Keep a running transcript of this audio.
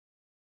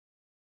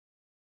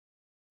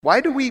Why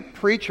do we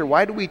preach or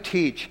why do we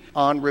teach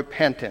on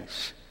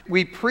repentance?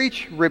 We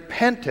preach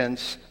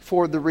repentance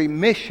for the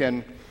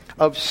remission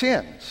of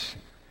sins.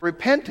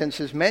 Repentance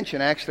is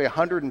mentioned actually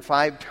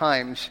 105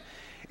 times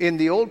in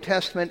the Old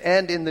Testament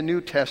and in the New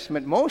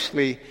Testament,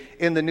 mostly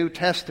in the New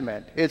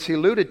Testament. It's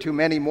alluded to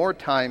many more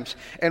times,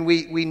 and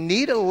we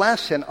need a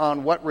lesson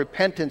on what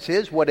repentance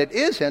is, what it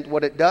isn't,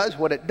 what it does,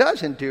 what it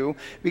doesn't do,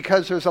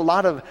 because there's a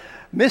lot of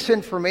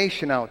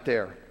misinformation out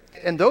there.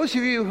 And those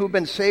of you who've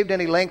been saved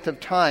any length of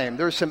time,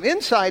 there's some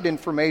inside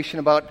information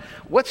about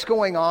what's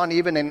going on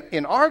even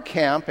in our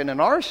camp and in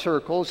our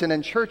circles and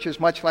in churches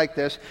much like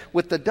this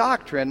with the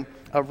doctrine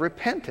of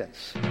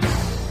repentance.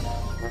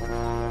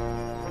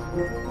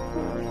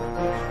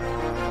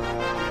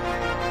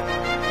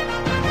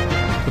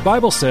 The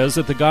Bible says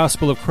that the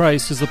gospel of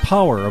Christ is the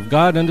power of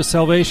God unto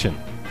salvation.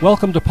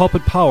 Welcome to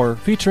Pulpit Power,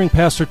 featuring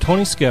Pastor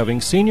Tony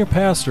Skeving, Senior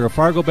Pastor of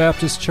Fargo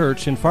Baptist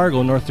Church in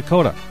Fargo, North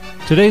Dakota.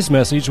 Today's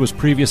message was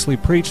previously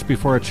preached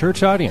before a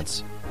church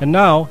audience. And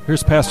now,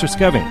 here's Pastor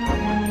Skeving.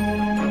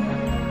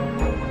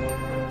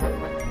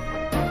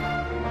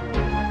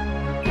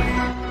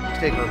 Let's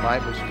take our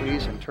Bibles,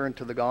 please, and turn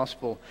to the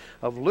Gospel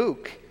of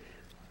Luke.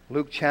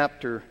 Luke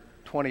chapter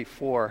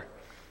 24.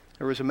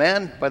 There was a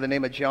man by the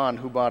name of John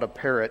who bought a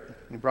parrot.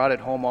 He brought it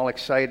home all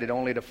excited,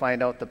 only to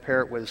find out the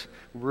parrot was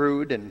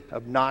rude and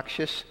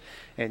obnoxious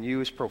and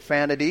used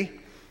profanity.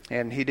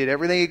 And he did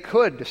everything he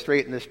could to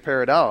straighten this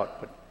parrot out.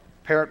 But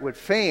the parrot would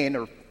feign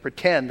or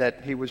pretend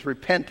that he was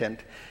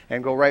repentant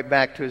and go right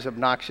back to his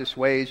obnoxious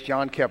ways.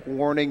 John kept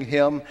warning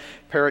him.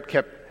 Parrot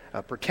kept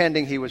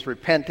pretending he was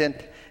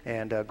repentant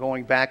and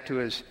going back to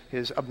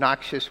his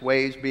obnoxious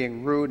ways,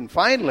 being rude. And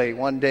finally,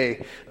 one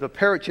day, the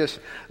parrot just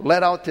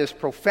let out this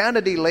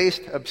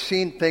profanity-laced,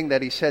 obscene thing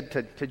that he said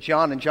to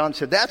John. And John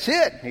said, "That's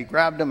it." He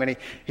grabbed him and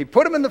he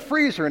put him in the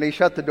freezer, and he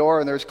shut the door,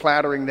 and there's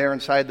clattering there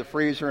inside the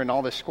freezer and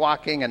all this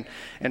squawking.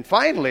 And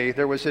finally,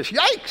 there was this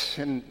yikes,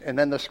 and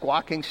then the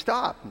squawking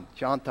stopped. And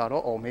John thought,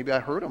 uh-oh, maybe I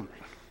hurt him.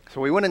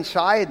 So he went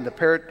inside, and the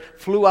parrot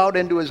flew out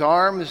into his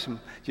arms,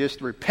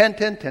 just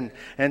repentant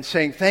and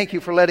saying, "Thank you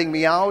for letting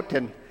me out."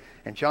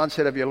 And John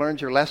said, "Have you learned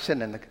your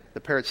lesson?" And the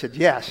parrot said,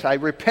 "Yes, I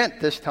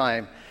repent this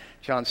time."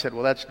 John said,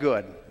 "Well, that's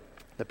good."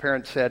 The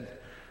parrot said,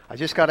 "I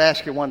just got to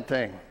ask you one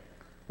thing.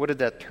 What did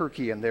that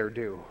turkey in there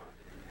do?"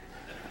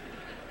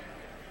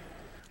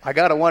 I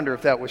got to wonder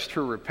if that was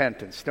true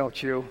repentance,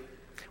 don't you?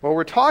 Well,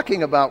 we're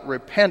talking about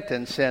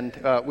repentance, and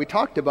we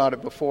talked about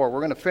it before. We're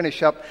going to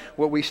finish up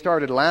what we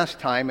started last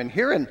time. And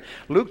here in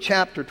Luke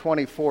chapter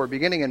 24,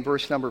 beginning in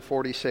verse number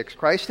 46,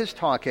 Christ is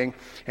talking,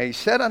 and he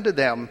said unto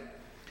them,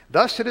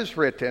 "Thus it is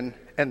written,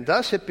 and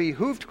thus it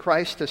behooved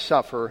Christ to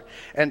suffer,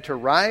 and to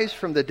rise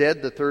from the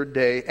dead the third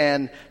day,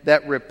 and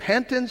that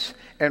repentance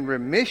and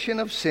remission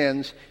of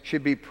sins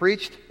should be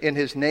preached in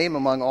his name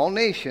among all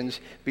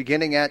nations,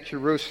 beginning at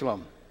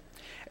Jerusalem.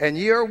 And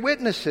ye are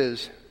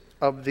witnesses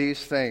of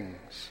these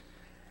things.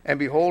 And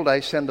behold, I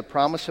send the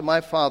promise of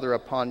my Father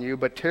upon you,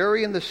 but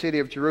tarry in the city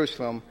of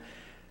Jerusalem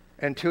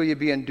until ye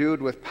be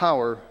endued with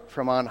power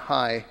from on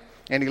high."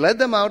 And he led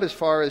them out as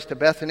far as to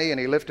Bethany, and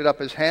he lifted up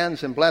his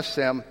hands and blessed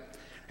them.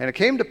 And it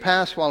came to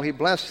pass, while he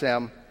blessed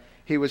them,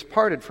 he was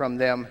parted from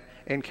them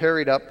and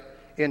carried up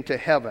into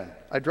heaven.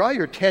 I draw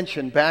your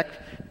attention back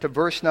to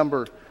verse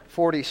number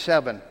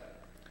 47,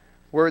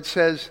 where it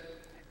says,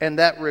 "And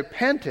that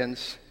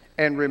repentance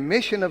and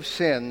remission of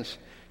sins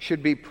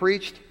should be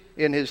preached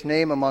in his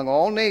name among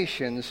all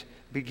nations,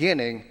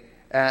 beginning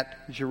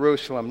at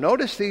Jerusalem."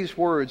 Notice these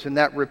words, "and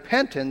that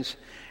repentance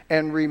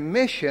and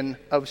remission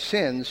of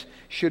sins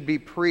should be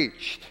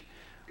preached."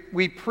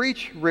 We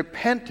preach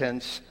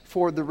repentance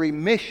for the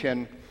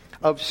remission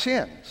of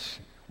sins.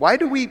 Why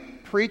do we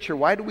preach or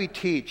why do we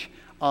teach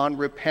on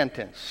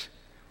repentance?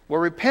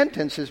 Well,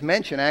 repentance is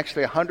mentioned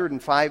actually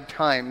 105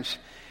 times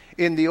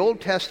in the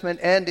Old Testament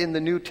and in the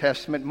New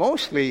Testament,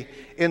 mostly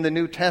in the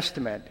New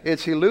Testament.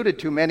 It's alluded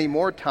to many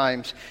more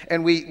times,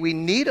 and we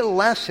need a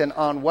lesson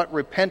on what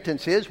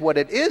repentance is, what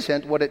it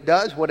isn't, what it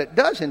does, what it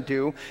doesn't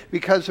do,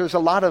 because there's a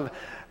lot of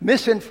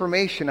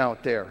misinformation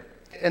out there.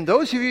 And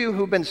those of you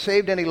who've been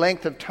saved any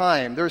length of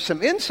time, there's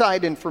some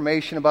inside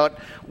information about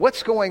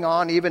what's going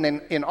on even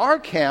in our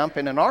camp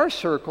and in our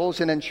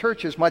circles and in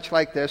churches much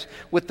like this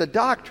with the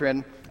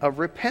doctrine of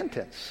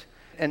repentance.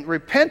 And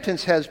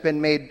repentance has been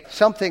made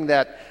something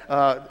that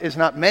is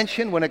not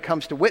mentioned when it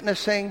comes to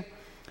witnessing.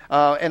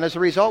 And as a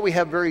result, we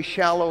have very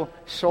shallow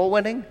soul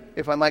winning,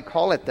 if I might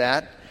call it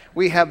that.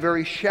 We have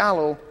very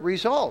shallow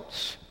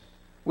results.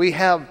 We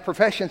have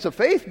professions of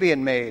faith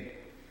being made,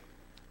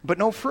 but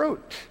no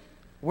fruit.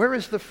 Where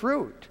is the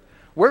fruit?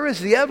 Where is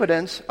the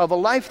evidence of a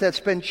life that's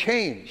been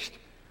changed?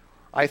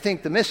 I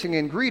think the missing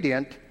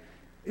ingredient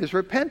is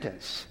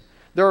repentance.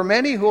 There are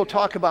many who will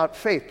talk about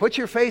faith. Put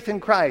your faith in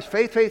Christ.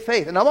 Faith, faith,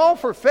 faith. And I'm all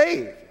for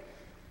faith.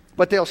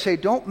 But they'll say,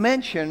 don't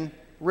mention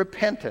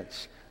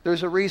repentance.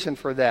 There's a reason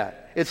for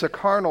that. It's a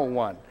carnal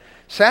one.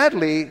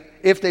 Sadly,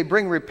 if they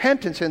bring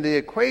repentance into the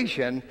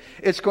equation,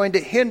 it's going to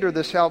hinder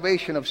the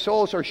salvation of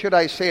souls, or should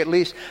I say at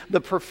least the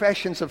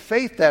professions of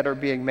faith that are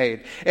being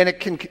made. And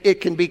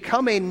it can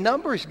become a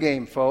numbers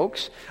game,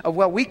 folks, of,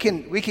 well, we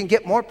can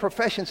get more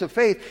professions of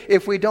faith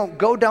if we don't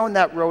go down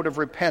that road of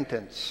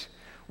repentance.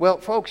 Well,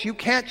 folks, you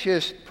can't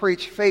just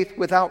preach faith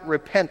without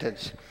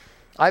repentance.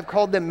 I've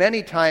called them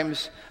many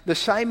times the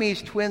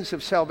Siamese twins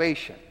of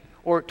salvation,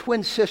 or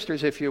twin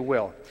sisters, if you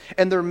will.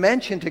 And they're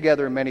mentioned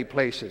together in many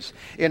places.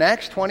 In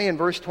Acts 20 and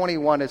verse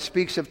 21, it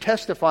speaks of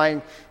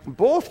testifying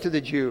both to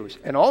the Jews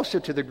and also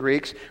to the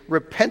Greeks,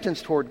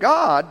 repentance toward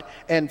God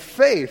and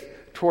faith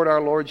toward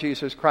our Lord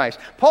Jesus Christ.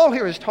 Paul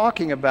here is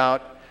talking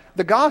about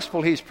the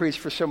gospel he's preached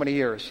for so many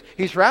years.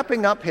 He's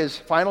wrapping up his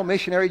final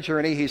missionary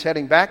journey. He's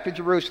heading back to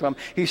Jerusalem.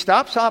 He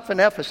stops off in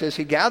Ephesus.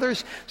 He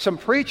gathers some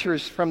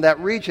preachers from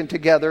that region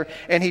together,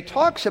 and he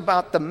talks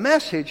about the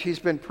message he's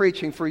been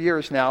preaching for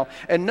years now.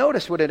 And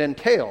notice what it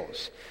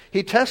entails.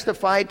 He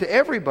testified to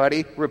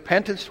everybody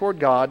repentance toward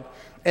God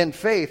and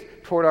faith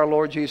toward our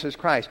Lord Jesus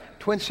Christ.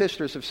 Twin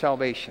sisters of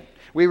salvation.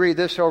 We read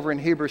this over in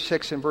Hebrews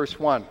 6 and verse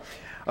 1.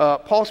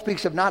 Paul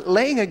speaks of not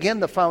laying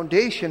again the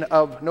foundation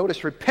of,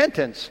 notice,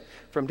 repentance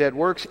from dead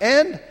works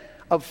and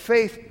of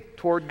faith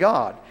toward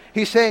God.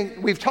 He's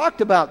saying, we've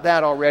talked about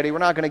that already. We're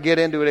not going to get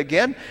into it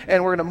again,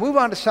 and we're going to move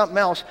on to something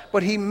else.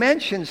 But he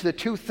mentions the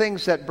two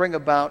things that bring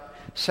about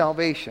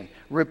salvation,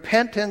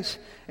 repentance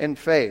and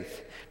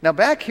faith. Now,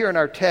 back here in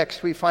our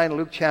text, we find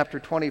Luke chapter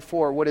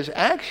 24, what is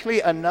actually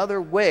another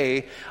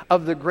way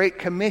of the Great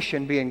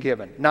Commission being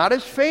given. Not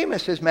as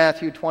famous as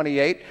Matthew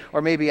 28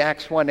 or maybe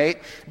Acts 1:8,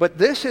 but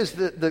this is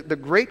the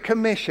Great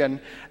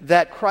Commission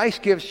that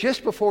Christ gives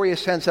just before he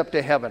ascends up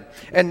to heaven.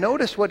 And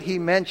notice what he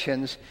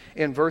mentions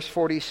in verse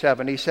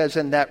 47. He says,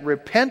 "And that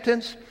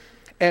repentance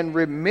and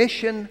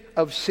remission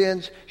of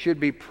sins should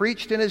be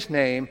preached in his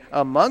name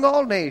among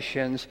all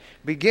nations,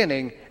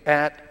 beginning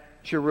at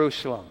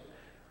Jerusalem."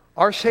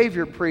 Our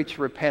Savior preached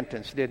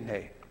repentance, didn't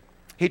he?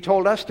 He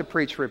told us to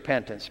preach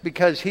repentance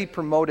because he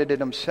promoted it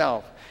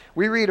himself.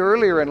 We read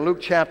earlier in Luke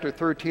chapter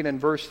 13 and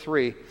verse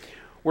 3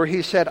 where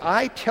he said,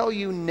 "I tell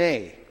you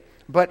nay,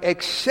 but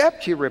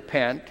except ye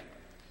repent,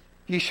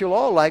 ye shall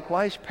all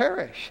likewise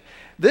perish."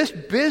 This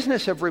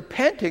business of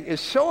repenting is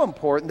so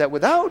important that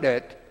without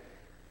it,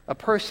 a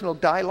person will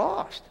die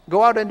lost,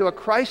 go out into a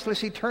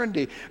Christless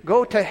eternity,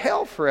 go to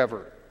hell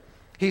forever.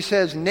 He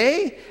says,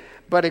 "Nay,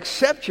 but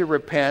except you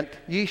repent,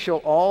 ye shall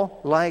all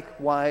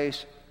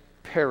likewise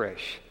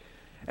perish."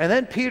 And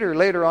then Peter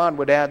later on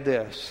would add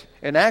this.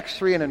 In Acts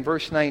 3 and in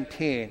verse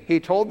 19, he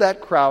told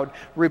that crowd,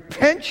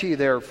 "Repent ye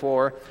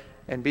therefore,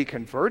 and be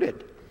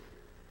converted,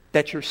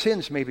 that your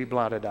sins may be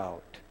blotted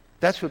out."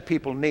 That's what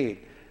people need.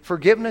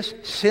 Forgiveness,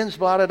 sins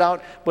blotted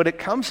out, but it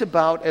comes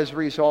about as a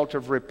result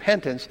of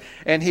repentance.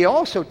 And he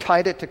also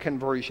tied it to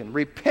conversion.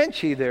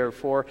 "Repent ye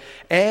therefore,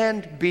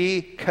 and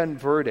be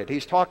converted."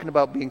 He's talking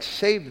about being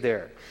saved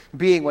there,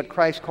 being what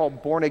Christ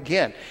called born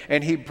again.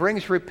 And he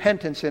brings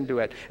repentance into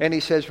it. And he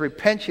says,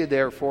 "Repent ye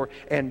therefore,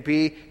 and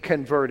be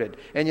converted."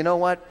 And you know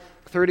what?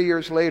 30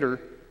 years later,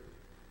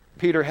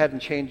 Peter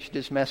hadn't changed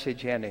his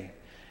message any.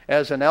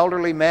 As an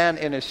elderly man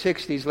in his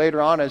 60s,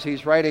 later on as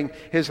he's writing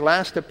his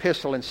last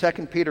epistle in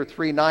 2 Peter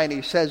 3:9,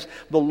 he says,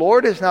 "The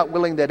Lord is not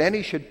willing that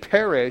any should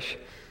perish,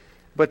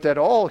 but that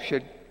all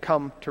should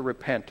come to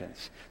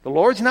repentance." The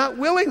Lord's not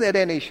willing that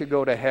any should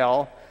go to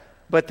hell,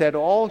 but that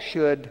all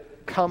should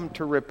come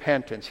to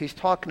repentance. He's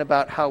talking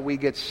about how we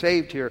get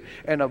saved here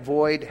and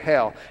avoid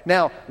hell.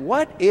 Now,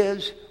 what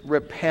is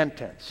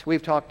repentance?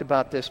 We've talked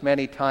about this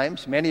many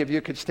times. Many of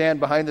you could stand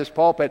behind this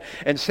pulpit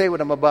and say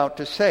what I'm about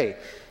to say.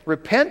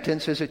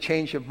 Repentance is a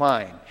change of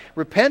mind.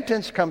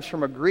 Repentance comes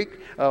from a Greek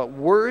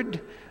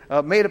word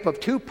made up of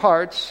two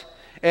parts,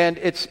 and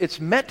it's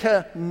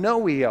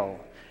metanoeo.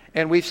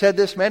 And we've said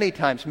this many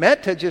times.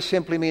 Meta just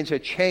simply means a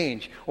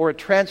change or a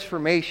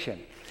transformation.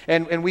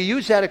 And we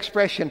use that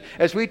expression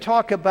as we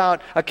talk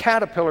about a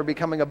caterpillar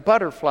becoming a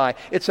butterfly.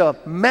 It's a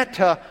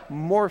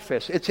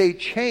metamorphosis. It's a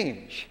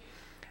change.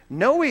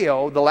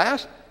 Noeo, the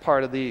last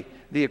part of the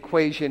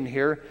equation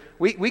here,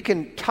 we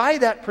can tie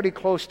that pretty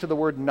close to the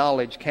word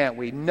knowledge, can't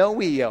we?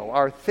 Noeo,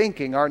 our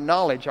thinking, our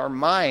knowledge, our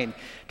mind.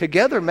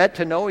 Together,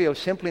 metanoeo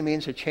simply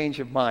means a change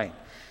of mind.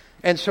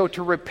 And so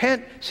to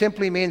repent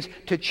simply means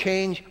to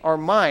change our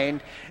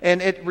mind,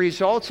 and it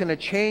results in a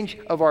change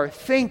of our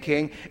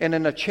thinking and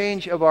in a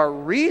change of our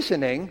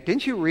reasoning.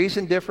 Didn't you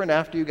reason different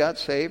after you got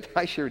saved?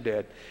 I sure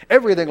did.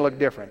 Everything looked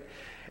different.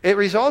 It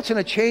results in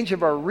a change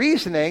of our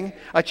reasoning,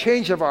 a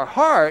change of our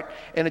heart,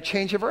 and a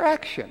change of our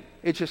action.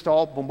 It's just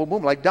all boom, boom,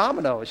 boom, like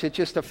dominoes. It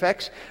just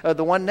affects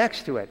the one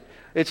next to it.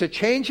 It's a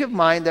change of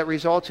mind that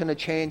results in a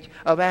change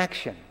of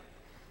action.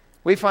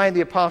 We find the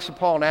Apostle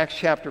Paul in Acts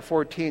chapter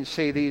 14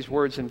 say these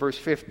words in verse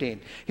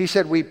 15. He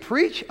said, "We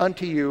preach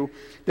unto you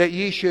that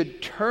ye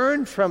should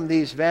turn from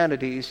these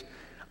vanities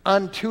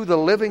unto the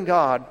living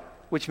God,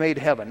 which made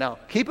heaven." Now,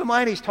 keep in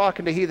mind he's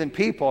talking to heathen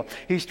people.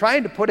 He's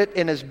trying to put it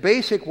in as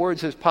basic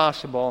words as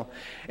possible.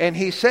 And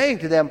he's saying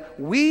to them,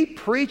 "We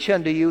preach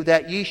unto you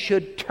that ye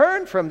should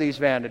turn from these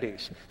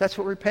vanities." That's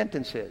what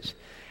repentance is.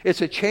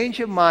 It's a change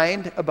of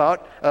mind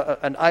about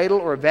an idol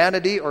or a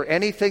vanity or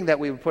anything that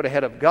we would put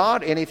ahead of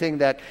God, anything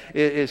that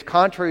is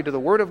contrary to the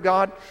Word of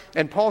God.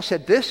 And Paul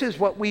said, this is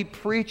what we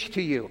preach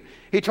to you.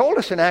 He told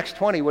us in Acts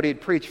 20 what he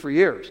had preached for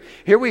years.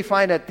 Here we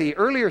find at the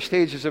earlier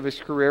stages of his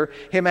career,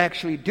 him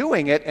actually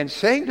doing it and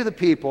saying to the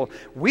people,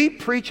 we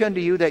preach unto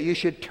you that you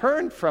should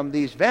turn from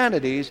these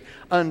vanities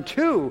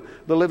unto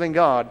the living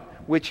God,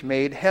 which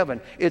made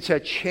heaven. It's a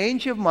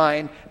change of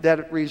mind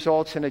that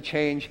results in a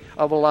change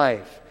of a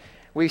life.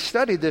 We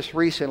studied this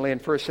recently in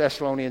 1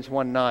 Thessalonians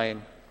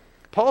 1:9.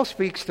 Paul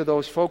speaks to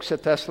those folks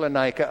at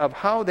Thessalonica of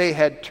how they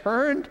had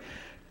turned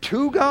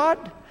to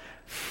God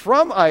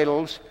from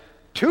idols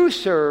to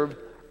serve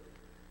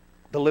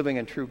the living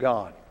and true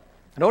God.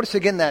 Notice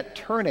again that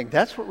turning.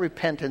 That's what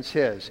repentance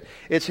is.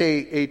 It's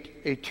a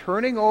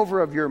turning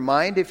over of your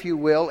mind, if you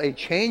will, a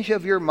change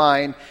of your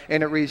mind,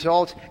 and it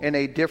results in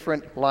a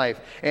different life.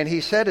 And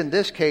he said in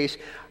this case,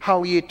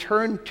 how ye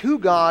turn to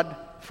God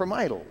from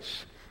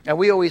idols. And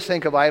we always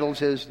think of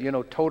idols as,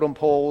 totem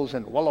poles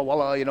and walla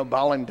walla,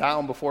 bowing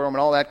down before them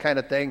and all that kind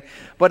of thing.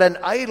 But an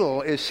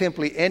idol is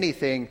simply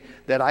anything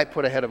that I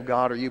put ahead of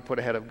God or you put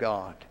ahead of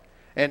God.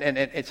 And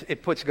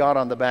it puts God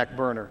on the back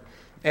burner.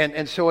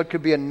 And so it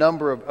could be a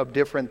number of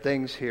different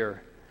things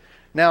here.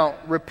 Now,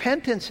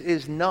 repentance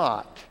is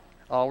not,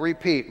 I'll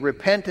repeat,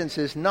 repentance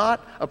is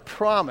not a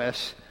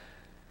promise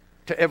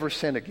to ever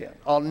sin again.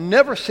 I'll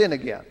never sin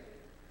again.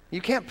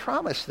 You can't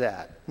promise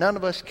that. None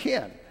of us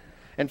can.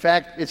 In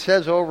fact, it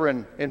says over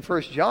in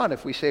 1 John,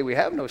 if we say we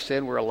have no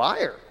sin, we're a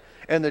liar,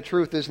 and the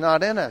truth is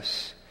not in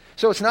us.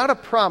 So it's not a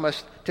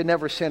promise to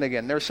never sin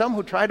again. There are some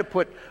who try to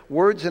put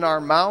words in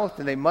our mouth,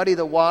 and they muddy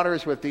the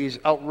waters with these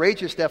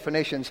outrageous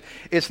definitions.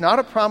 It's not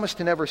a promise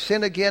to never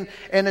sin again,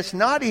 and it's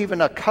not even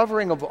a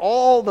covering of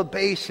all the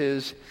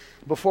bases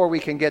before we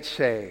can get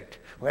saved.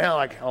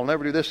 Well, I'll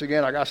never do this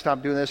again. I got to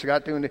stop doing this. I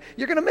got to do it.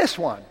 You're going to miss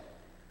one.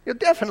 You'll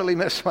definitely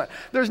miss one.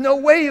 There's no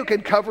way you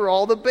can cover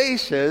all the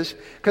bases,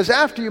 because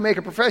after you make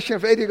a profession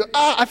of faith, you go,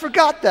 I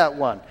forgot that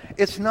one.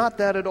 It's not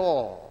that at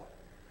all.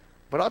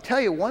 But I'll tell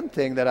you one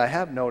thing that I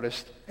have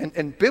noticed,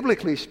 and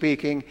biblically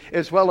speaking,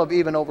 as well of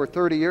even over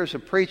 30 years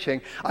of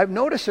preaching, I've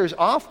noticed there's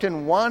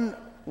often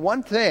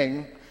one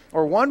thing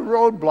or one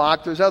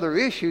roadblock. There's other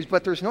issues,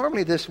 but there's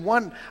normally this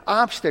one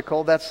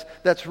obstacle that's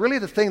really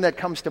the thing that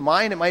comes to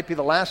mind. It might be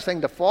the last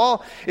thing to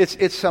fall.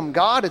 It's some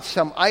god, it's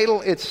some idol,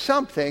 it's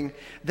something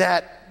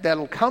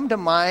that'll come to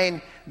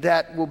mind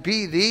that will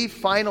be the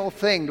final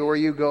thing to where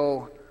you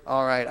go,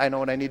 all right, I know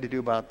what I need to do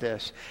about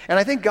this. And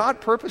I think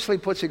God purposely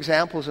puts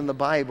examples in the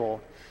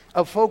Bible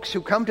of folks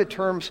who come to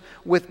terms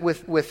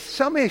with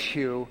some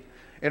issue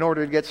in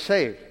order to get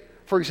saved.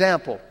 For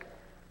example,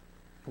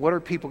 what are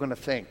people going to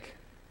think?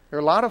 There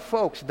are a lot of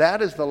folks,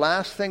 that is the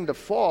last thing to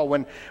fall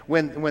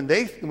when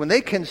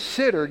they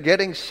consider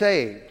getting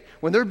saved,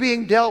 when they're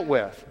being dealt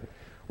with.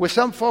 With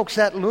some folks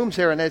that looms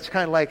there, and it's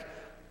kind of like,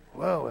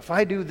 whoa, if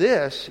I do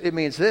this, it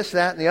means this,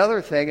 that, and the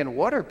other thing, and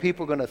what are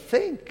people going to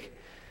think?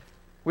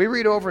 We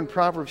read over in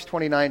Proverbs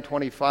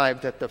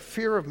 29:25 that the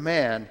fear of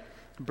man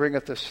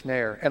bringeth a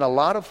snare. And a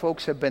lot of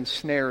folks have been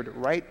snared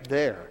right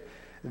there.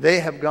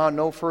 They have gone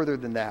no further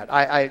than that.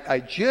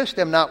 I just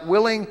am not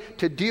willing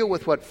to deal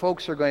with what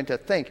folks are going to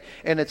think.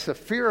 And it's the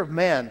fear of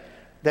man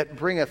that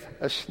bringeth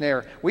a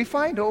snare. We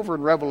find over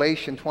in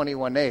Revelation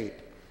 21:8,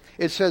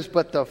 it says,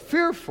 but the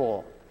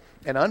fearful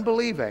and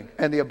unbelieving,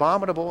 and the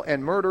abominable,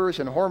 and murderers,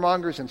 and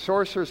whoremongers, and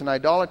sorcerers, and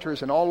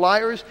idolaters, and all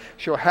liars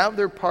shall have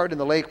their part in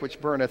the lake which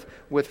burneth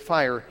with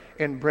fire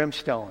and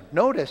brimstone.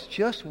 Notice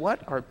just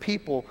what are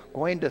people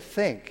going to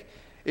think.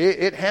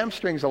 It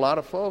hamstrings a lot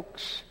of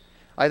folks.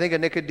 I think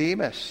of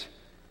Nicodemus.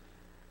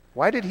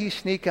 Why did he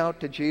sneak out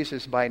to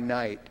Jesus by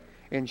night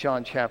in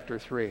John chapter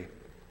 3?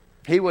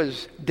 He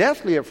was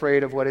deathly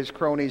afraid of what his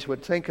cronies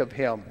would think of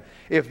him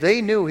if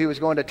they knew he was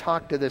going to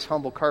talk to this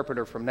humble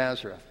carpenter from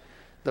Nazareth.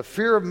 The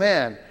fear of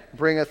man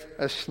bringeth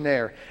a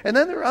snare. And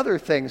then there are other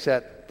things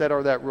that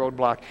are that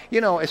roadblock.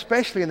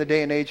 Especially in the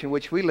day and age in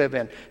which we live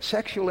in.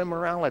 Sexual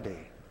immorality.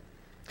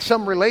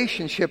 Some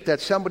relationship that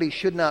somebody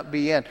should not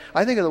be in.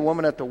 I think of the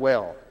woman at the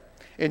well.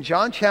 In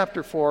John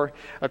chapter 4,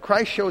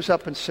 Christ shows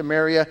up in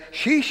Samaria.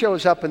 She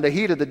shows up in the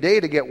heat of the day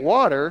to get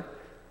water.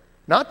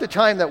 Not the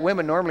time that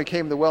women normally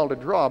came to the well to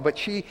draw. But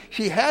she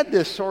had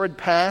this sordid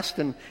past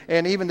and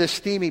even this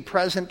steamy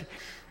present.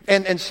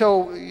 And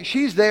so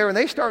she's there, and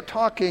they start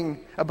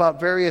talking about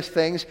various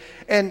things,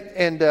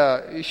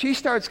 and she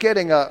starts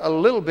getting a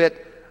little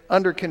bit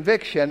under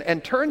conviction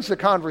and turns the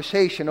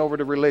conversation over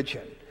to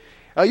religion.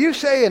 You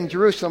say in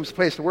Jerusalem's a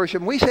place to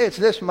worship, and we say it's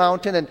this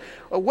mountain, and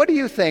what do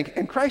you think?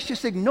 And Christ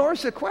just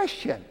ignores the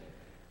question.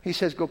 He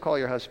says, go call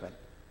your husband.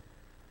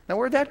 Now,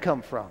 where'd that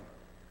come from?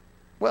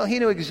 Well, he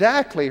knew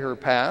exactly her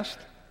past.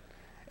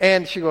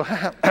 And she goes,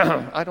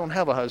 I don't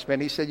have a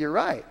husband. He said, you're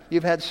right.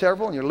 You've had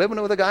several, and you're living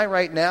with a guy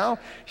right now.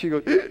 She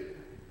goes,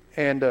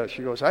 and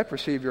she goes, I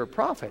perceive you're a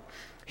prophet.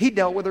 He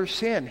dealt with her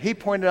sin. He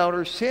pointed out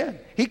her sin.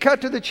 He cut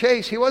to the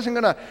chase. He wasn't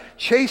going to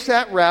chase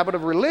that rabbit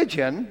of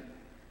religion.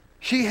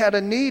 She had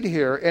a need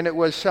here, and it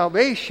was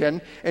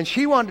salvation, and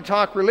she wanted to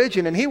talk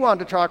religion, and he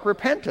wanted to talk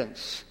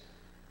repentance.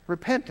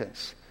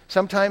 Repentance.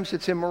 Sometimes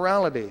it's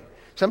immorality.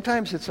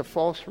 Sometimes it's a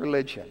false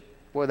religion.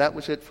 Boy, that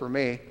was it for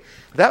me.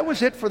 That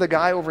was it for the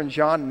guy over in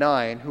John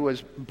 9 who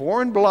was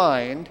born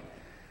blind,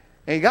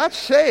 and he got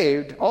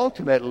saved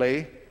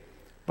ultimately,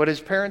 but his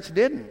parents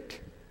didn't.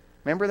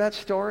 Remember that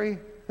story?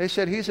 They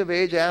said, he's of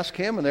age, ask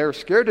him, and they were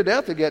scared to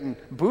death of getting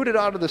booted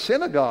out of the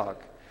synagogue,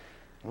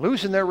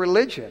 losing their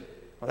religion.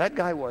 Well, that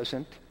guy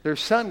wasn't. Their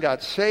son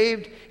got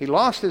saved, he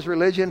lost his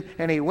religion,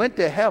 and he went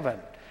to heaven.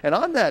 And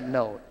on that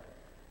note,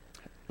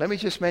 let me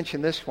just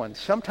mention this one.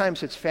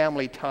 Sometimes it's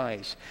family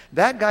ties.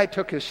 That guy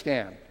took his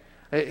stand.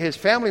 His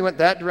family went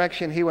that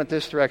direction, he went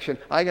this direction.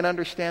 I can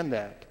understand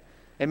that.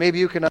 And maybe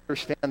you can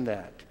understand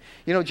that.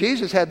 You know,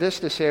 Jesus had this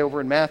to say over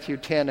in Matthew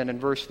 10 and in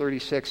verse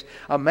 36.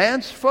 A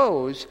man's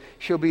foes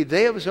shall be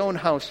they of his own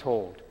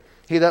household.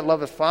 He that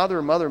loveth father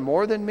or mother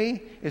more than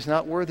me is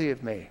not worthy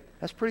of me.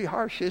 That's pretty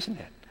harsh, isn't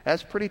it?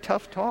 That's pretty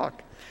tough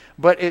talk.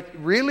 But it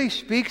really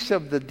speaks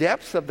of the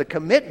depth of the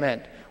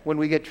commitment when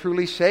we get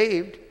truly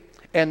saved.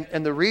 And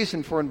the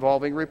reason for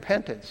involving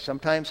repentance.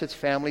 Sometimes it's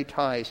family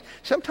ties.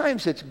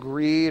 Sometimes it's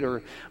greed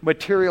or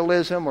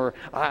materialism or,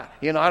 I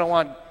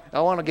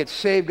want to get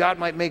saved. God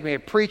might make me a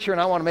preacher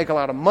and I want to make a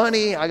lot of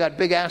money. I got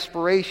big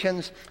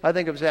aspirations. I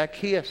think of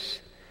Zacchaeus.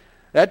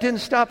 That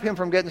didn't stop him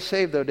from getting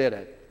saved though, did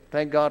it?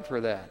 Thank God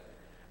for that.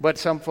 But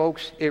some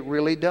folks, it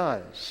really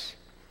does.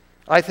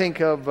 I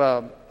think of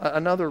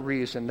another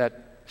reason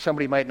that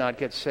somebody might not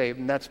get saved,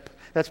 and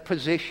that's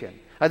position.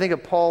 I think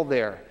of Paul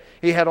there.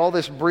 He had all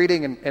this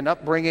breeding and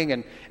upbringing,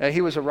 and he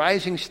was a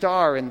rising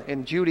star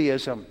in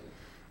Judaism.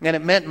 And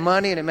it meant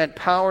money, and it meant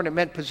power, and it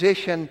meant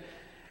position.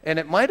 And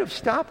it might have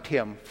stopped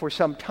him for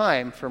some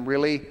time from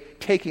really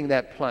taking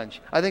that plunge.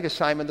 I think of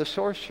Simon the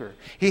sorcerer.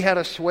 He had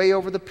a sway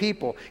over the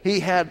people. He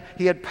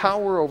had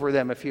power over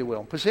them, if you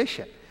will,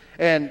 position.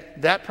 And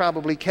that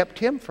probably kept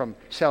him from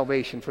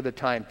salvation for the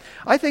time.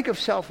 I think of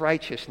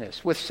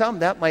self-righteousness. With some,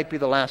 that might be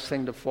the last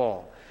thing to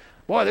fall.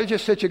 Boy, they're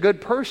just such a good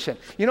person.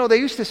 You know, they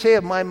used to say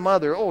of my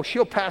mother, oh,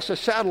 she'll pass a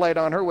satellite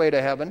on her way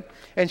to heaven,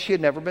 and she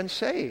had never been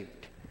saved.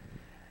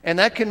 And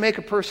that can make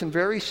a person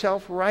very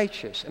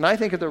self-righteous. And I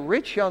think of the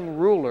rich young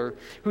ruler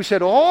who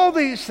said, all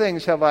these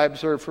things have I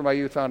observed from my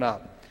youth on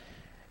up.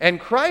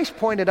 And Christ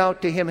pointed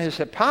out to him his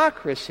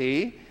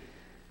hypocrisy,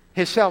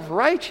 his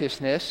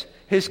self-righteousness,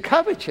 his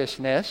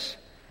covetousness,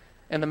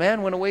 and the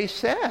man went away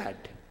sad.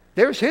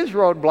 There's his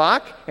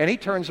roadblock, and he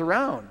turns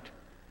around.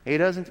 He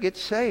doesn't get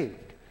saved.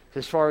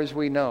 As far as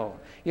we know.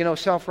 You know,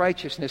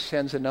 self-righteousness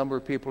sends a number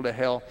of people to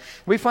hell.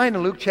 We find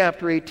in Luke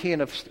chapter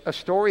 18 a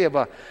story of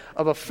a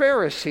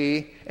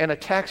Pharisee and a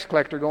tax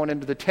collector going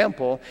into the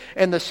temple.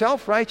 And the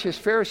self-righteous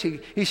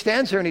Pharisee, he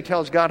stands there and he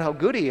tells God how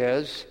good he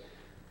is.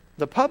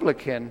 The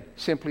publican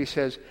simply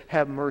says,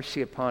 have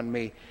mercy upon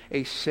me,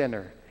 a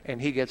sinner.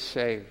 And he gets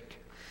saved.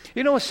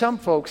 You know, some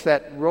folks,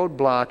 that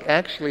roadblock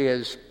actually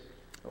is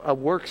a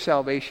work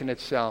salvation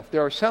itself.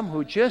 There are some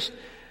who just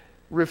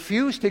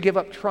refuse to give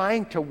up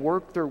trying to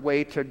work their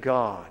way to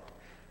God.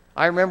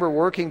 I remember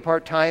working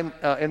part-time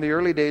in the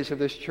early days of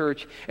this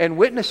church and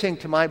witnessing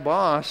to my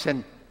boss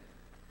and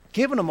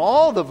giving him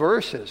all the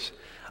verses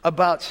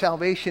about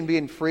salvation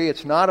being free.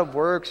 It's not of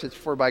works, it's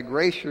for by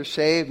grace you're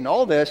saved and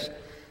all this.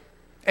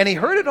 And he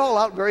heard it all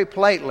out very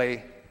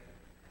politely.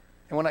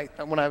 And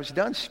when I was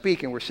done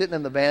speaking, we're sitting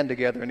in the van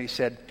together and he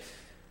said,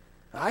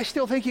 I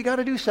still think you got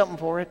to do something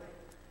for it.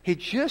 He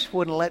just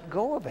wouldn't let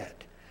go of it.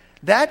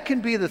 That can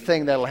be the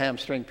thing that'll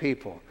hamstring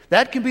people.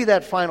 That can be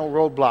that final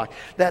roadblock.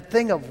 That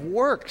thing of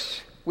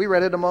works. We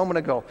read it a moment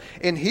ago.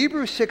 In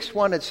Hebrews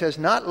 6:1 it says,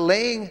 not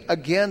laying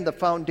again the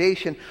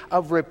foundation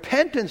of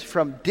repentance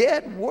from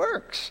dead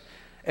works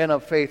and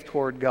of faith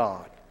toward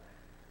God.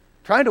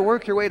 Trying to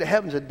work your way to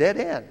heaven's a dead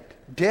end.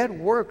 Dead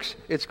works,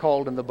 it's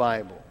called in the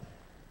Bible.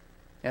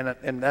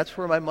 And that's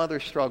where my mother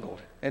struggled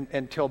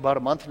until about a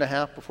month and a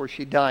half before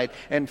she died.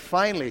 And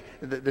finally,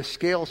 the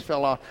scales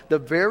fell off. The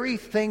very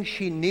thing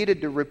she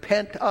needed to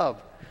repent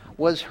of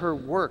was her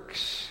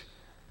works.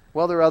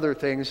 Well, there are other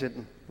things that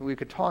we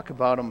could talk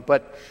about them,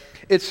 but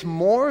it's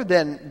more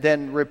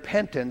than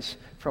repentance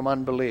from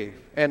unbelief.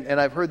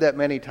 And I've heard that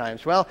many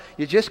times. Well,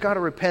 you just got to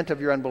repent of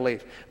your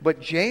unbelief.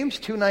 But James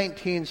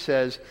 2:19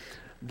 says,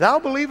 thou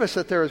believest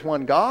that there is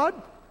one God,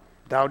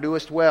 thou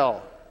doest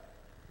well.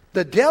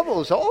 The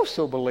devils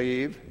also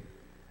believe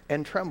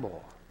and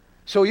tremble.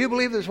 So you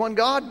believe there's one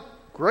God?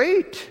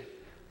 Great.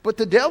 But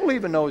the devil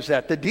even knows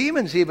that. The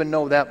demons even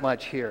know that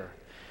much here.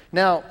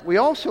 Now, we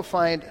also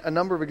find a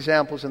number of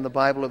examples in the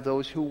Bible of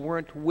those who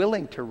weren't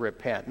willing to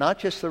repent. Not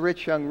just the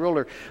rich young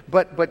ruler,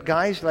 but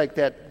guys like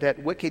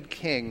that wicked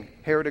king,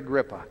 Herod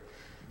Agrippa.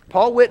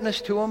 Paul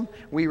witnessed to him.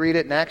 We read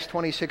it in Acts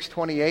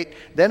 26:28.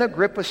 Then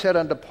Agrippa said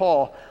unto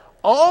Paul,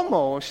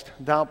 almost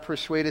thou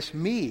persuadest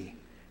me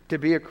to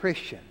be a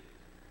Christian.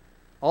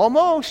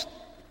 Almost,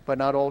 but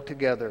not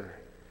altogether.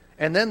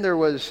 And then there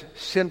was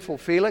sinful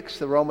Felix,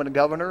 the Roman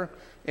governor,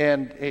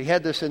 And he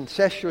had this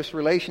incestuous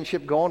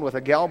relationship going with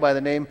a gal by the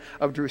name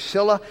of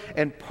Drusilla,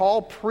 and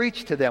Paul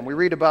preached to them. We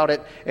read about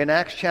it in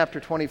Acts chapter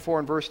 24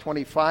 and verse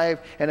 25.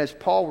 And as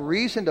Paul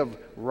reasoned of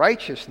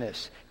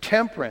righteousness,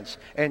 temperance,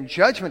 and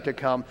judgment to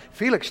come,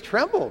 Felix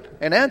trembled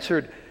and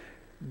answered,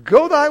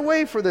 "Go thy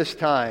way for this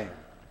time."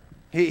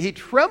 He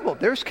trembled.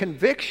 There's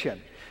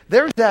conviction.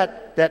 There's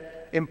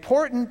that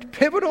important,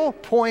 pivotal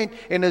point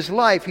in his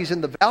life. He's in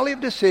the valley of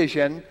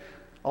decision.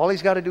 All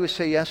he's got to do is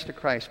say yes to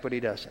Christ, but he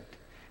doesn't.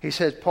 He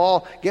says,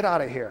 "Paul, get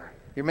out of here.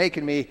 You're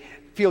making me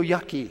feel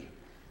yucky."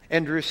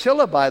 And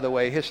Drusilla, by the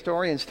way,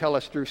 historians tell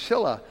us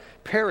Drusilla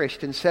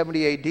perished in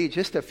 70 A.D.,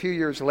 just a few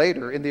years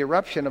later, in the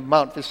eruption of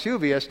Mount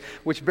Vesuvius,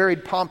 which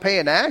buried Pompeii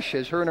in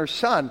ashes. Her and her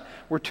son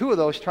were two of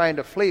those trying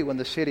to flee when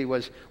the city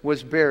was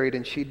buried,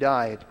 and she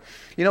died.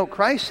 You know,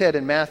 Christ said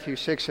in Matthew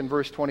 6 and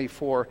verse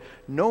 24,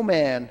 "No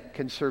man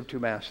can serve two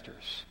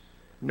masters."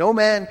 No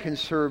man can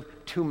serve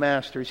two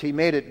masters. He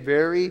made it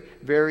very,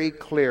 very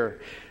clear.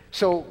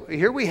 So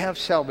here we have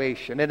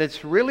salvation, and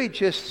it's really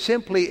just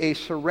simply a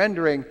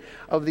surrendering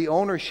of the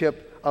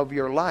ownership of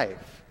your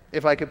life,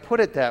 if I could put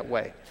it that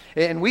way.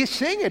 And we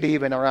sing it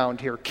even around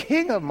here.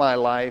 "King of my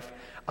life,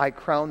 I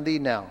crown thee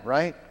now,"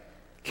 right?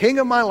 "King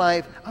of my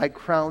life, I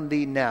crown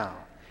thee now."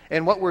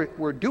 And what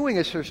we're doing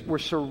is we're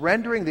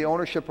surrendering the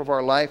ownership of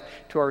our life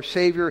to our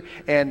Savior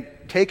and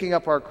taking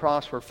up our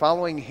cross. We're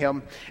following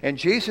Him. And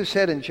Jesus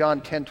said in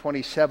John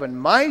 10:27,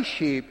 "My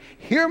sheep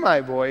hear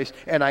my voice,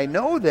 and I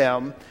know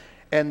them,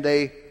 and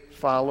they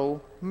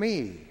follow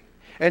me."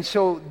 And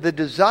so the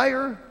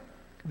desire,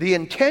 the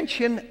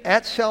intention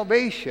at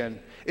salvation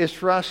is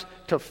for us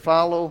to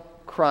follow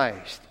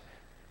Christ.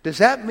 Does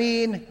that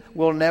mean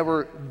we'll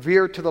never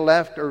veer to the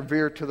left or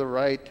veer to the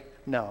right?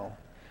 No.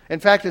 In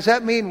fact, does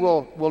that mean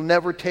we'll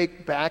never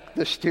take back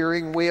the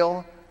steering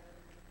wheel?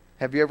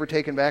 Have you ever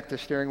taken back the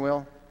steering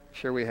wheel?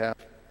 Sure we have.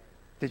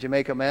 Did you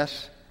make a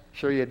mess?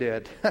 Sure you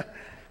did.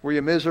 Were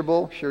you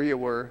miserable? Sure you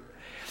were.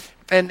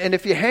 And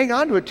if you hang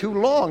on to it too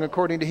long,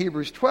 according to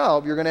Hebrews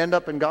 12, you're going to end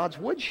up in God's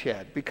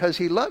woodshed because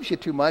He loves you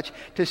too much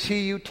to see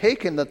you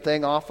taking the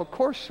thing off of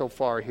course so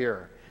far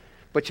here.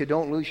 But you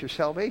don't lose your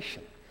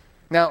salvation.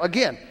 Now,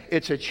 again,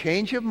 it's a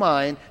change of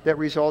mind that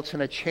results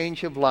in a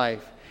change of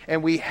life.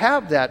 And we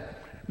have that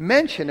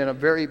mentioned in a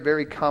very,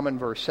 very common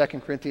verse,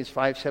 2 Corinthians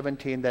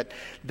 5:17, that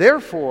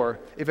therefore,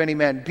 if any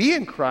man be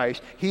in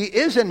Christ, he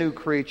is a new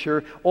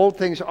creature. Old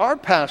things are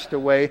passed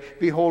away.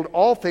 Behold,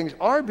 all things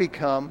are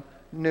become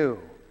new.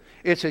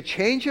 It's a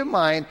change of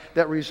mind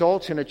that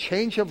results in a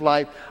change of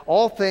life.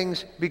 All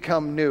things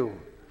become new.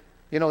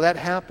 You know, that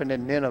happened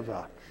in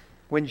Nineveh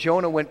when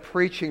Jonah went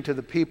preaching to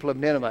the people of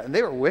Nineveh, and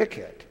they were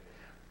wicked.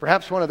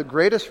 Perhaps one of the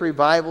greatest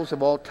revivals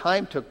of all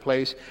time took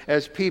place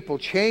as people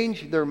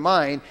changed their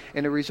mind,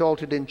 and it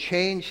resulted in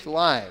changed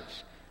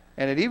lives.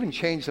 And it even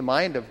changed the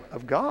mind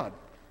of God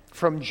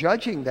from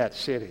judging that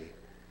city.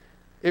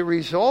 It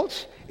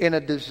results in a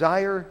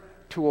desire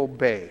to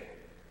obey.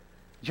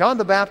 John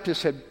the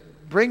Baptist said,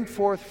 "Bring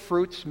forth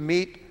fruits,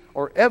 meat,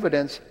 or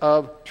evidence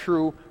of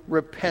true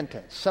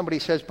repentance." Somebody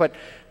says, "But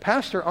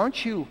Pastor,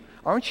 aren't you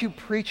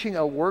preaching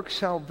a work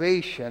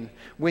salvation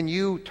when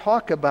you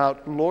talk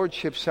about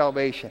lordship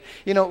salvation?"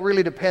 You know, it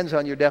really depends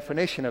on your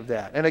definition of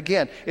that. And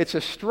again, it's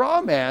a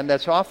straw man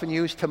that's often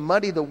used to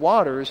muddy the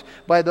waters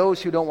by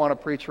those who don't want to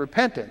preach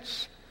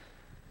repentance.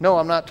 No,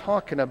 I'm not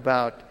talking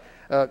about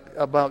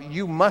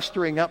you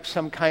mustering up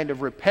some kind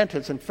of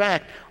repentance. In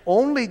fact,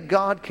 only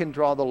God can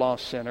draw the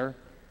lost sinner,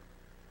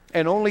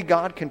 and only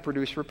God can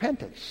produce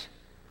repentance.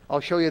 I'll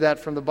show you that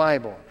from the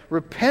Bible.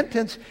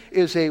 Repentance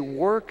is a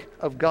work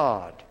of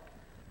God,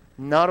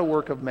 not a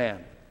work of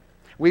man.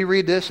 We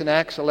read this in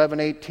Acts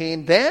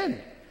 11:18.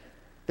 "Then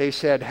they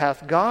said,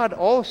 hath God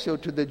also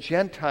to the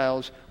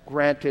Gentiles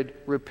granted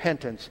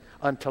repentance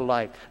unto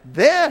life?"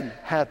 Then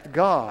hath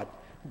God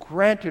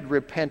granted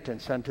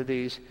repentance unto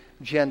these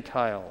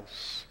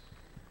Gentiles.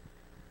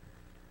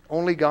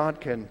 Only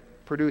God can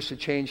produce a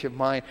change of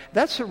mind.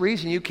 That's the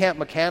reason you can't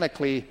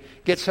mechanically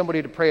get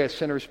somebody to pray a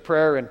sinner's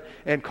prayer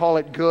and call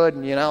it good,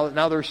 and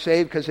now they're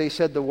saved because they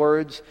said the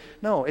words.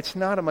 No, it's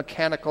not a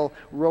mechanical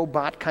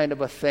robot kind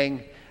of a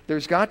thing.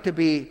 There's got to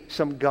be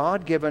some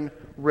God-given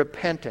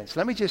repentance.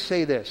 Let me just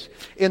say this.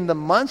 In the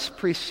months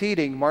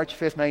preceding March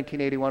 5th,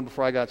 1981,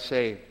 before I got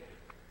saved,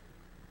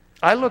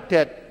 I looked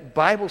at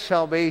Bible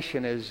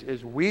salvation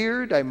as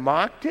weird. I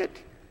mocked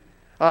it.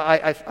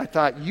 I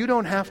thought, you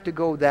don't have to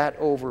go that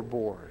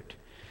overboard.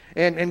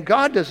 And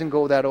God doesn't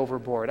go that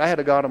overboard. I had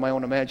a God of my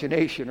own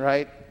imagination,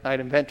 right? I'd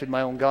invented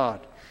my own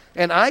God.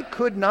 And I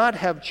could not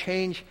have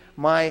changed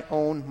my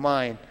own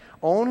mind.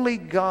 Only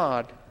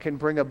God can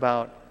bring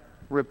about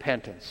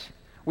repentance.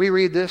 We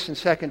read this in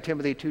 2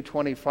 Timothy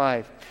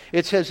 2:25.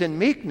 It says, "In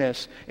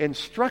meekness,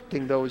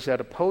 instructing those that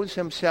oppose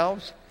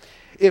themselves,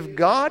 if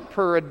God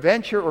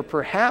peradventure or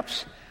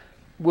perhaps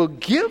will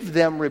give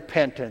them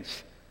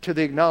repentance to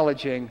the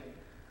acknowledging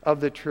of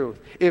the truth."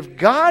 If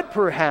God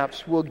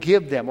perhaps will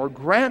give them or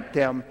grant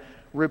them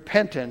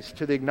repentance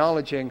to the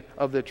acknowledging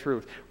of the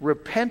truth.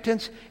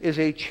 Repentance is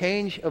a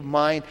change of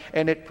mind,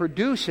 and it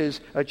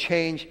produces a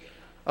change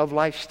of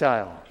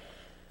lifestyle.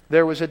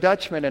 There was a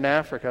Dutchman in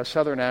Africa,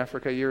 southern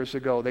Africa, years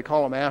ago. They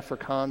call them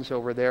Afrikaans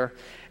over there.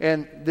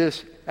 And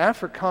this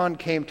Afrikaan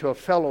came to a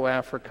fellow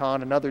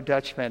Afrikaan, another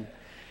Dutchman.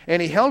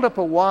 And he held up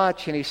a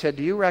watch and he said,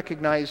 "Do you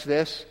recognize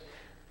this?"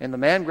 And the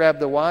man grabbed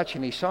the watch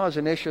and he saw his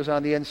initials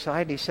on the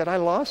inside. And he said, "I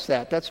lost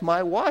that. That's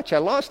my watch. I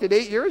lost it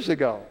 8 years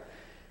ago."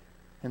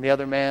 And the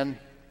other man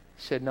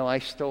said, "No, I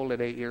stole it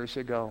 8 years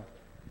ago."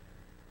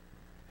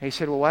 And he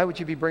said, "Well, why would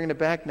you be bringing it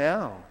back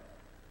now?"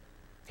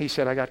 He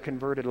said, "I got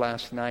converted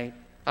last night.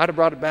 I'd have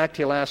brought it back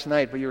to you last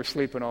night, but you were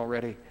sleeping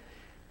already."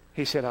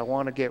 He said, "I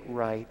want to get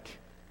right."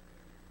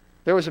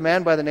 There was a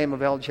man by the name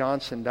of Al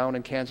Johnson down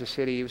in Kansas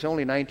City. He was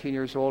only 19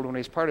 years old when he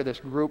was part of this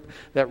group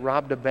that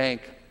robbed a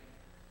bank.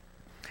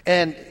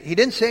 And he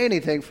didn't say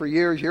anything for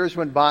years. Years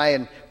went by,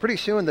 and pretty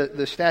soon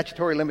the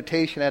statutory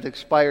limitation had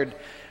expired.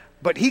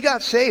 But he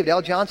got saved.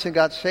 Al Johnson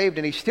got saved,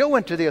 and he still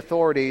went to the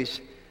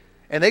authorities,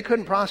 and they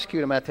couldn't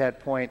prosecute him at that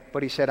point.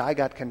 But he said, "I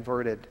got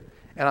converted,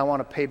 and I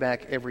want to pay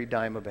back every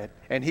dime of it."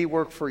 And he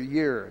worked for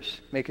years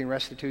making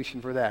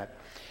restitution for that.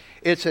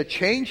 It's a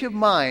change of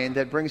mind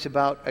that brings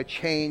about a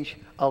change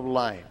of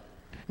life.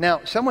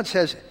 Now, someone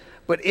says,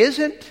 "But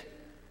isn't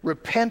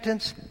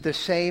repentance the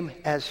same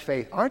as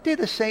faith? Aren't they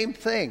the same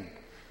thing?"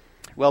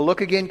 Well,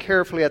 look again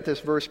carefully at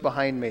this verse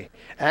behind me.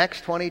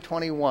 Acts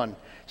 20:21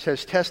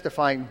 says,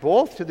 "Testifying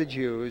both to the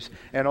Jews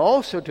and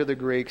also to the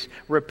Greeks,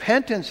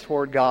 repentance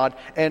toward God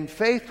and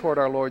faith toward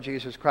our Lord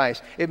Jesus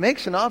Christ." It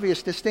makes an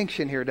obvious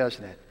distinction here,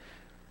 doesn't it?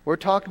 We're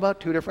talking about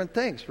two different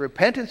things.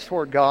 Repentance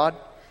toward God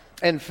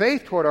and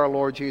faith toward our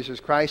Lord Jesus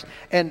Christ.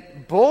 And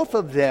both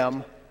of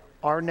them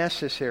are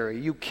necessary.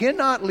 You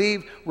cannot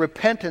leave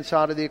repentance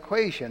out of the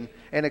equation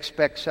and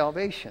expect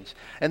salvation.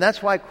 And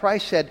that's why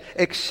Christ said,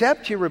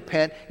 "Except you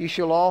repent, you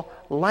shall all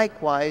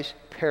likewise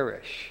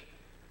perish."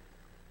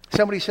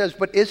 Somebody says,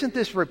 "But isn't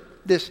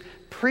this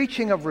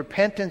preaching of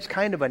repentance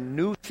kind of a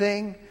new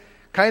thing?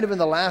 Kind of in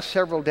the last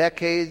several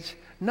decades?"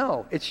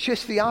 No, it's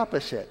just the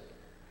opposite.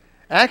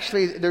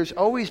 Actually, there's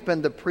always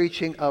been the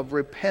preaching of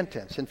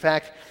repentance. In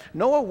fact,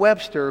 Noah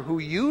Webster, who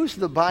used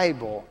the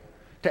Bible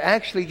to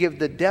actually give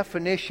the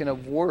definition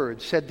of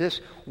words, said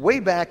this way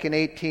back in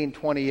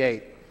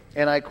 1828,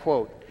 and I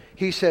quote,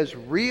 he says,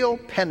 "Real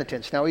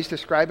penitence," now he's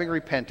describing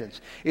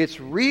repentance, "it's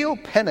real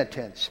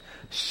penitence,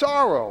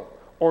 sorrow,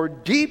 or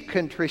deep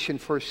contrition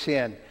for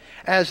sin,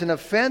 as an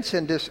offense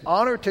and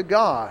dishonor to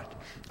God,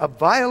 a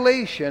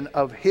violation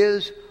of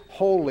His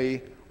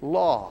holy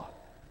law."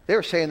 They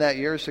were saying that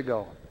years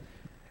ago.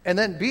 And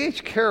then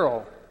B.H.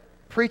 Carroll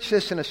preached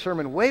this in a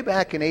sermon way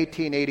back in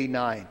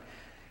 1889.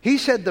 He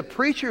said, "The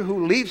preacher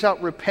who leaves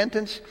out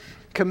repentance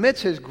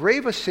commits as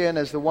grave a sin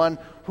as the one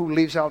who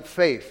leaves out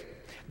faith.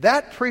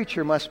 That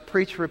preacher must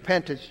preach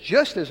repentance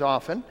just as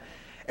often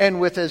and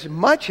with as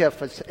much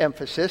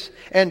emphasis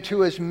and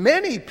to as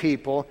many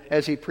people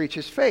as he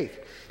preaches faith.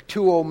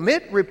 To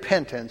omit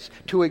repentance,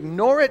 to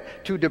ignore it,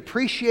 to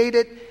depreciate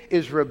it,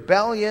 is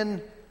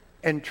rebellion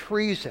and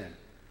treason."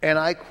 And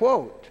I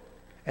quote,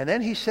 and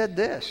then he said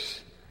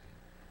this.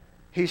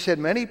 He said,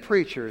 "Many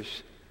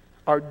preachers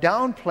are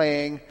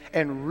downplaying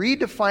and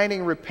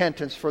redefining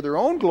repentance for their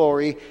own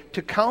glory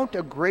to count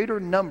a greater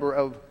number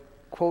of,"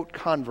 quote,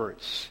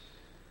 "converts."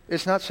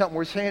 It's not something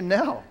we're saying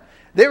now.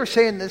 They were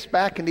saying this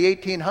back in the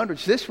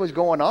 1800s. This was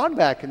going on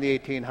back in the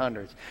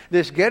 1800s.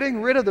 This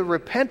getting rid of the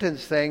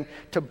repentance thing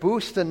to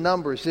boost the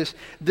numbers.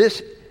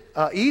 This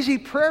easy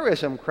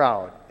prayerism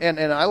crowd. And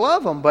I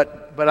love them,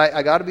 but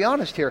I got to be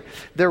honest here.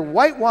 They're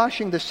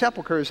whitewashing the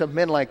sepulchres of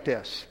men like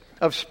this,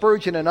 of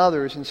Spurgeon and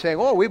others, and saying,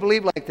 "Oh, we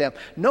believe like them."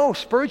 No,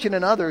 Spurgeon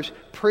and others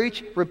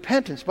preach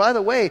repentance. By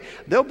the way,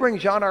 they'll bring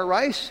John R.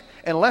 Rice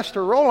and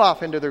Lester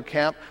Roloff into their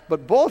camp,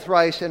 but both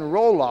Rice and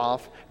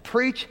Roloff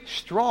preach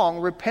strong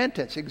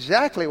repentance.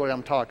 Exactly what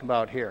I'm talking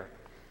about here.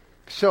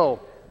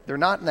 So, they're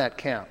not in that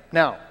camp.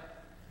 Now,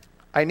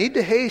 I need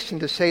to hasten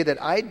to say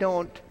that I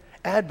don't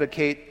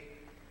advocate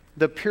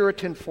the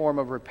Puritan form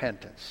of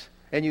repentance.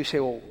 And you say,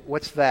 "Well,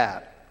 what's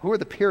that? Who are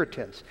the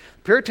Puritans?"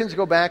 Puritans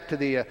go back to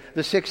the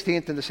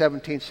 16th and the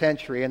 17th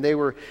century, and they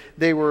were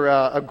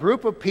a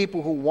group of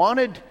people who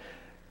wanted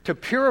to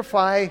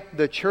purify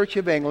the Church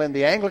of England,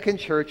 the Anglican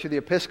Church or the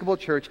Episcopal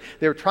Church.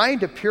 They were trying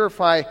to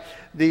purify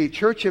the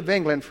Church of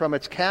England from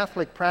its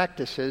Catholic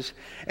practices,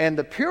 and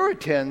the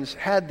Puritans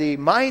had the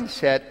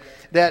mindset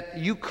that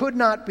you could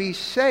not be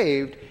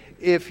saved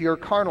if you're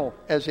carnal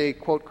as a,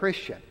 quote,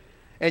 Christian.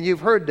 And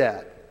you've heard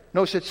that.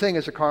 No such thing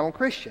as a carnal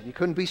Christian. You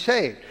couldn't be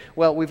saved.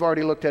 Well, we've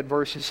already looked at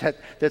verses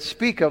that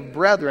speak of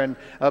brethren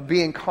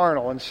being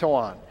carnal and so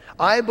on.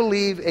 I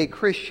believe a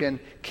Christian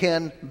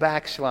can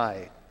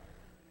backslide.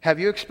 Have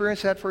you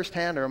experienced that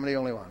firsthand, or am I the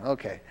only one?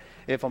 Okay.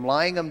 If I'm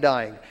lying, I'm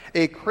dying.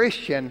 A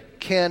Christian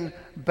can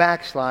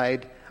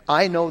backslide.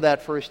 I know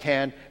that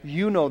firsthand.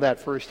 You know that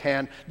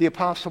firsthand. The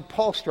Apostle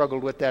Paul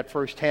struggled with that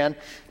firsthand.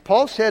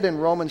 Paul said in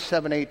Romans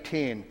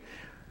 7:18,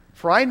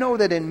 "For I know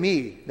that in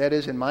me, that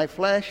is in my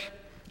flesh,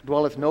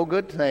 dwelleth no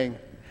good thing.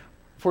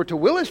 For to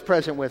will is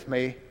present with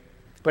me,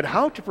 but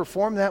how to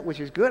perform that which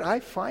is good I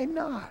find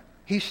not."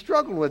 He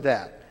struggled with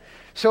that.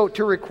 So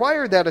to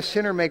require that a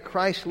sinner make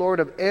Christ Lord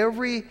of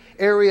every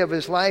area of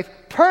his life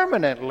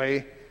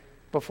permanently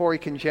before he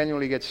can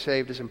genuinely get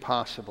saved is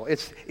impossible.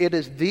 It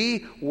is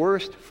the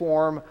worst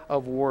form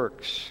of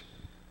works.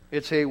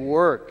 It's a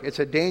work. It's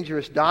a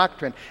dangerous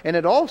doctrine. And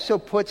it also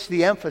puts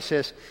the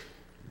emphasis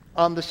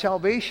on the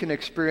salvation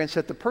experience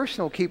that the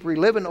person will keep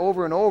reliving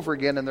over and over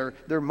again in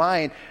their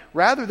mind.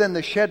 Rather than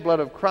the shed blood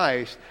of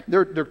Christ,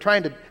 they're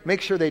trying to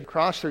make sure they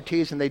cross their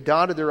T's and they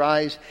dotted their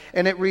I's.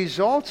 And it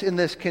results in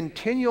this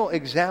continual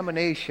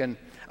examination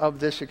of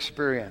this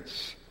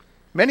experience.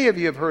 Many of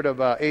you have heard of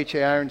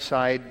H.A.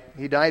 Ironside.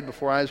 He died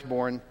before I was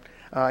born.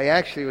 He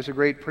actually was a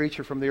great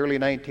preacher from the early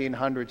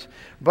 1900s.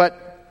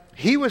 But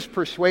he was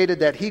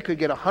persuaded that he could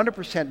get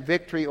 100%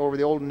 victory over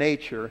the old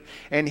nature,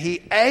 and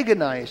he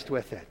agonized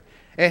with it.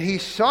 And he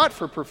sought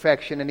for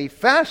perfection, and he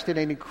fasted,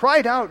 and he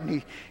cried out,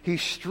 and he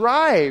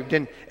strived,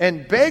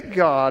 and begged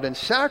God, and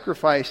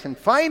sacrificed, and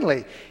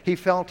finally he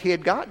felt he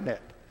had gotten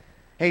it.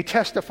 And he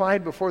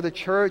testified before the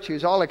church. He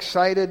was all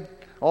excited,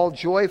 all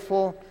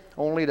joyful,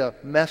 only to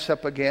mess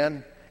up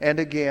again, and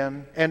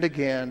again, and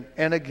again,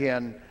 and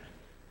again.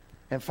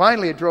 And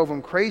finally it drove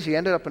him crazy. He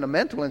ended up in a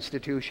mental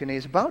institution.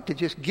 He's about to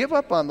just give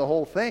up on the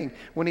whole thing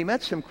when he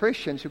met some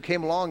Christians who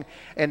came along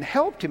and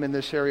helped him in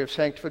this area of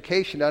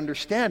sanctification to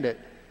understand it,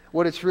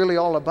 what it's really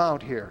all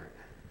about here.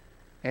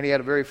 And he had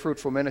a very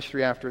fruitful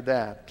ministry after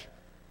that.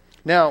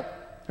 Now,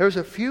 there's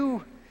a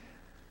few,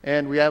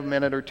 and we have a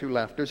minute or two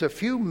left, there's a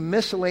few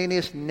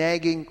miscellaneous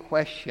nagging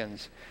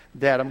questions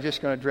that I'm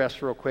just going to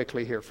address real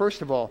quickly here.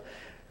 First of all,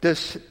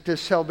 does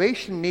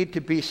salvation need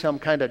to be some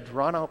kind of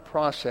drawn-out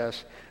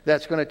process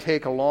that's going to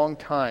take a long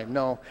time?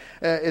 No,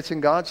 it's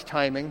in God's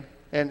timing,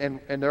 and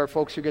there are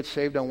folks who get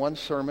saved on one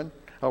sermon,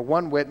 or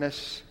one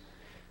witness.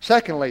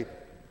 Secondly,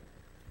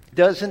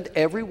 doesn't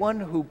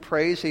everyone who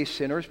prays a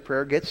sinner's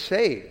prayer get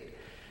saved?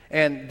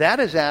 And that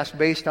is asked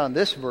based on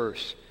this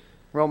verse,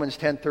 Romans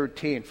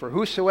 10:13. For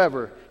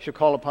whosoever shall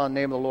call upon the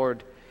name of the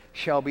Lord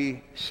shall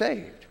be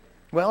saved.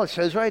 Well, it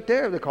says right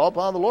there, to call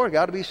upon the Lord,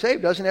 got to be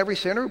saved. Doesn't every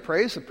sinner who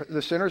prays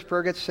the sinner's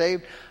prayer get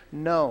saved?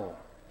 No.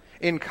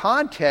 In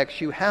context,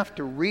 you have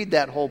to read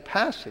that whole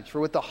passage. For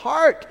with the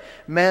heart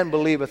man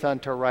believeth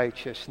unto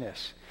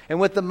righteousness, and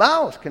with the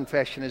mouth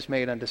confession is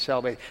made unto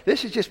salvation.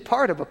 This is just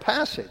part of a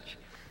passage.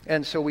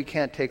 And so we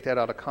can't take that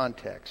out of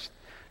context.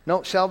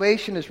 No,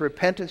 salvation is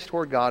repentance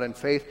toward God and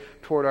faith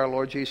toward our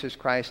Lord Jesus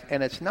Christ.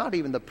 And it's not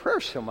even the prayer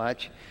so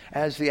much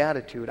as the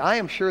attitude. I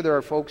am sure there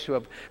are folks who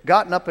have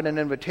gotten up in an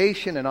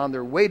invitation and on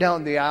their way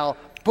down the aisle,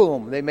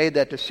 boom, they made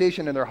that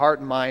decision in their heart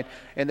and mind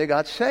and they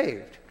got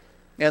saved.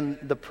 And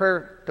the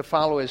prayer to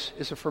follow is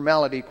a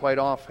formality quite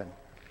often.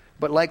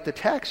 But like the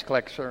tax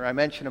collector I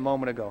mentioned a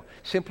moment ago,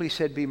 simply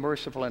said, be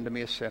merciful unto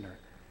me, a sinner.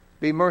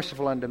 Be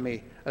merciful unto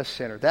me, a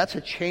sinner. That's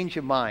a change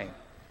of mind.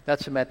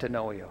 That's a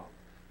metanoia.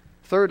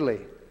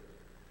 Thirdly,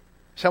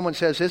 someone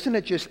says, isn't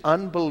it just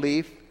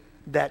unbelief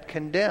that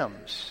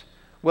condemns?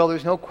 Well,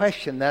 there's no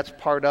question that's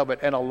part of it,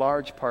 and a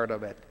large part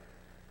of it.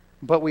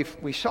 But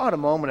we saw it a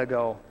moment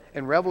ago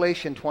in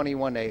Revelation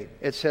 21:8.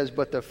 It says,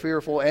 but the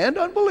fearful and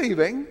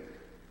unbelieving,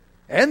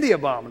 and the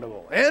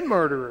abominable, and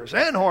murderers,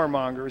 and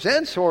whoremongers,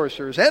 and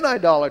sorcerers, and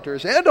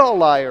idolaters, and all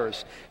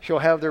liars shall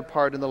have their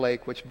part in the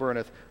lake which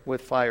burneth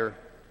with fire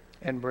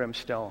and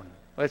brimstone.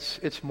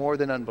 It's more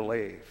than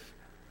unbelief.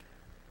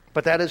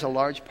 But that is a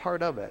large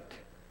part of it.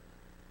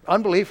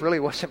 Unbelief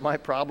really wasn't my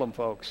problem,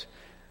 folks.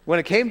 When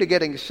it came to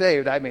getting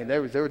saved, I mean,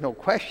 there was no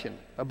question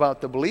about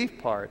the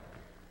belief part.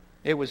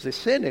 It was the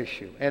sin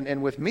issue.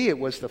 And with me, it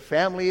was the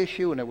family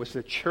issue, and it was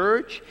the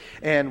church,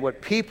 and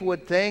what people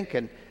would think,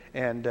 and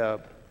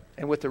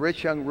with the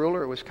rich young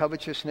ruler, it was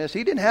covetousness.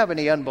 He didn't have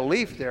any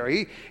unbelief there.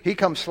 He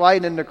come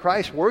sliding into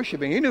Christ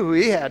worshiping. He knew who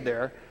he had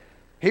there.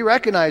 He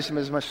recognized him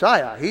as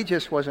Messiah. He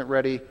just wasn't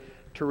ready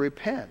to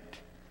repent.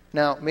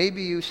 Now,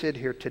 maybe you sit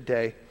here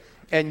today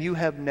and you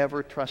have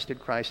never trusted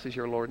Christ as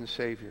your Lord and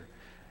Savior.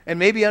 And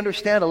maybe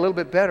understand a little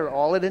bit better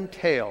all it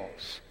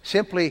entails.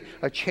 Simply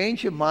a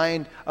change of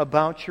mind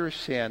about your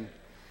sin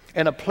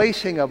and a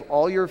placing of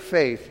all your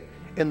faith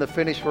in the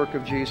finished work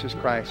of Jesus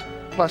Christ.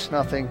 Plus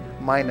nothing,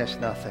 minus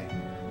nothing.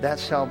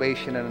 That's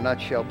salvation in a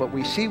nutshell. But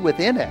we see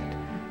within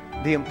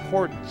it the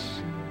importance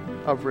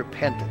of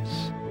repentance.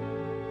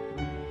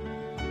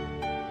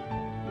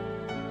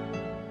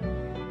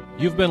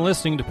 You've been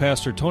listening to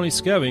Pastor Tony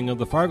Skeving of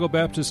the Fargo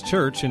Baptist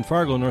Church in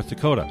Fargo, North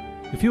Dakota.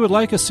 If you would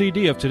like a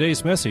CD of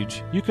today's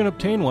message, you can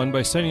obtain one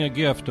by sending a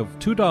gift of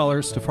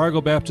 $2 to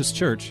Fargo Baptist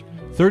Church,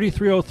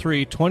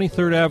 3303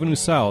 23rd Avenue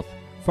South,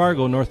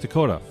 Fargo, North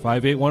Dakota,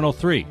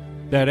 58103.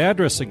 That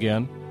address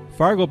again,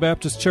 Fargo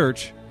Baptist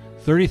Church,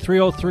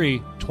 3303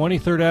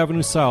 23rd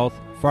Avenue South,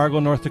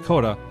 Fargo, North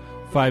Dakota,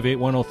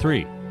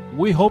 58103.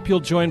 We hope you'll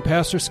join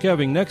Pastor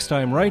Skeving next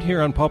time right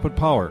here on Pulpit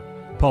Power.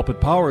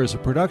 Pulpit Power is a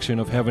production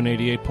of Heaven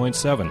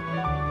 88.7.